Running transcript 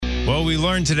Well, we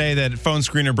learned today that phone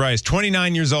screener Bryce,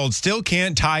 29 years old, still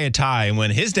can't tie a tie. And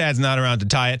when his dad's not around to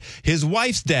tie it, his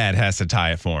wife's dad has to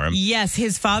tie it for him. Yes,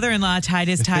 his father-in-law tied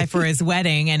his tie for his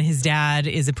wedding, and his dad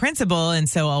is a principal, and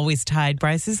so always tied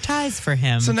Bryce's ties for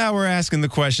him. So now we're asking the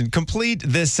question, complete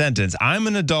this sentence. I'm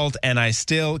an adult and I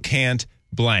still can't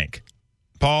blank.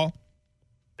 Paul?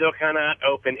 Still cannot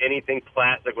open anything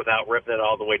plastic without ripping it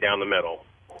all the way down the middle.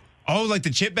 Oh, like the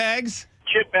chip bags?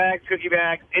 Chip bags, cookie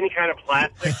bags, any kind of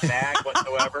plastic bag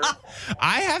whatsoever.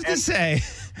 I have to say,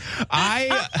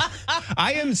 I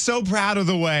am so proud of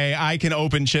the way I can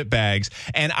open chip bags,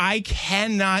 and I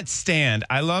cannot stand,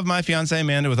 I love my fiancée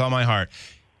Amanda with all my heart.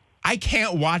 I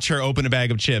can't watch her open a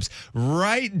bag of chips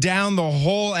right down the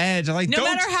whole edge. Like, no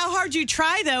matter how hard you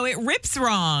try, though, it rips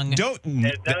wrong.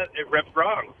 It rips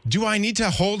wrong. Do I need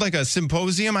to hold like a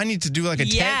symposium? I need to do like a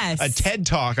TED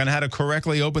talk on how to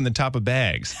correctly open the top of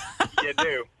bags. You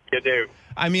do.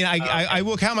 I mean, I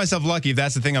will count myself lucky if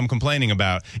that's the thing I'm complaining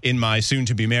about in my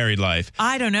soon-to-be married life.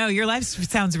 I don't know. Your life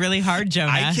sounds really hard,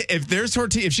 Jonah.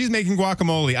 If she's making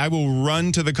guacamole, I will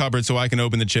run to the cupboard so I can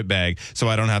open the chip bag so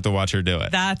I don't have to watch her do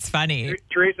it. That's funny.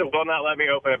 Teresa will not let me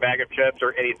open a bag of chips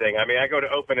or anything. I mean, I go to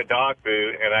open a dog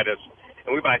food,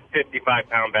 and we buy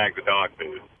 55-pound bags of dog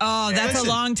food. Oh, that's a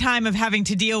long time of having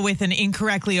to deal with an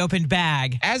incorrectly opened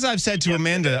bag. As I've said to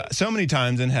Amanda so many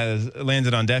times and has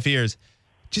landed on deaf ears,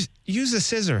 just use a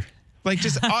scissor. Like,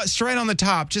 just straight on the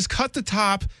top. Just cut the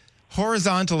top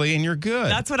horizontally and you're good.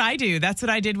 That's what I do. That's what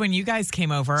I did when you guys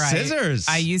came over. Scissors.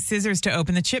 I used scissors to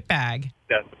open the chip bag.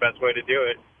 That's the best way to do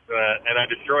it. And I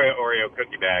destroy an Oreo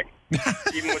cookie bag.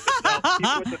 Even with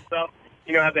the self,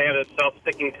 you know how they have a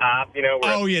self-sticking top? You know.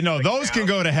 Oh, yeah, no, those can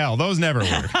go to hell. Those never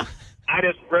work. I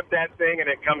just rip that thing and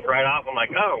it comes right off. I'm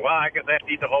like, oh, wow, I guess I have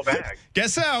to eat the whole bag.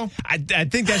 Guess so. I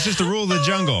think that's just the rule of the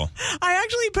jungle. I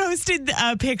actually posted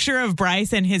a picture of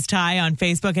Bryce and his tie on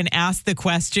Facebook and asked the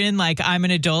question, like, I'm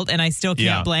an adult and I still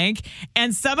can't blank.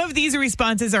 And some of these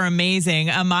responses are amazing.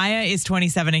 Amaya is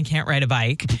 27 and can't ride a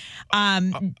bike.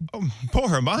 Poor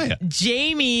Amaya.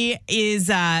 Jamie is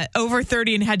over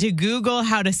 30 and had to Google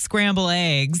how to scramble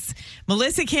eggs.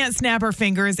 Melissa can't snap her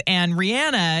fingers. And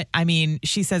Rihanna,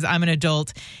 she says, I'm an adult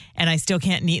and I still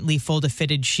can't neatly fold a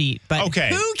fitted sheet. But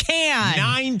who can?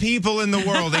 9 people in the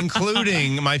world,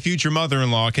 including my future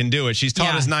mother-in-law, can do it. She's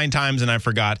taught us 9 times and I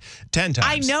forgot 10 times.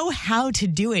 I know how to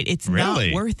do it. It's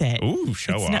not worth it. Ooh,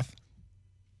 show off.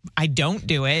 I don't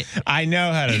do it. I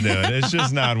know how to do it. It's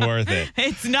just not worth it.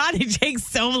 It's not. It takes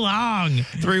so long.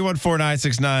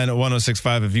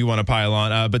 314-969-1065 if you want to pile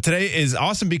on. But today is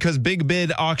awesome because Big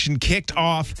Bid auction kicked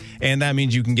off, and that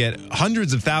means you can get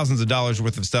hundreds of thousands of dollars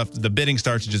worth of stuff. The bidding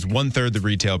starts at just 1/3 the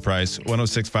retail price.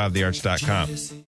 1065thearch.com.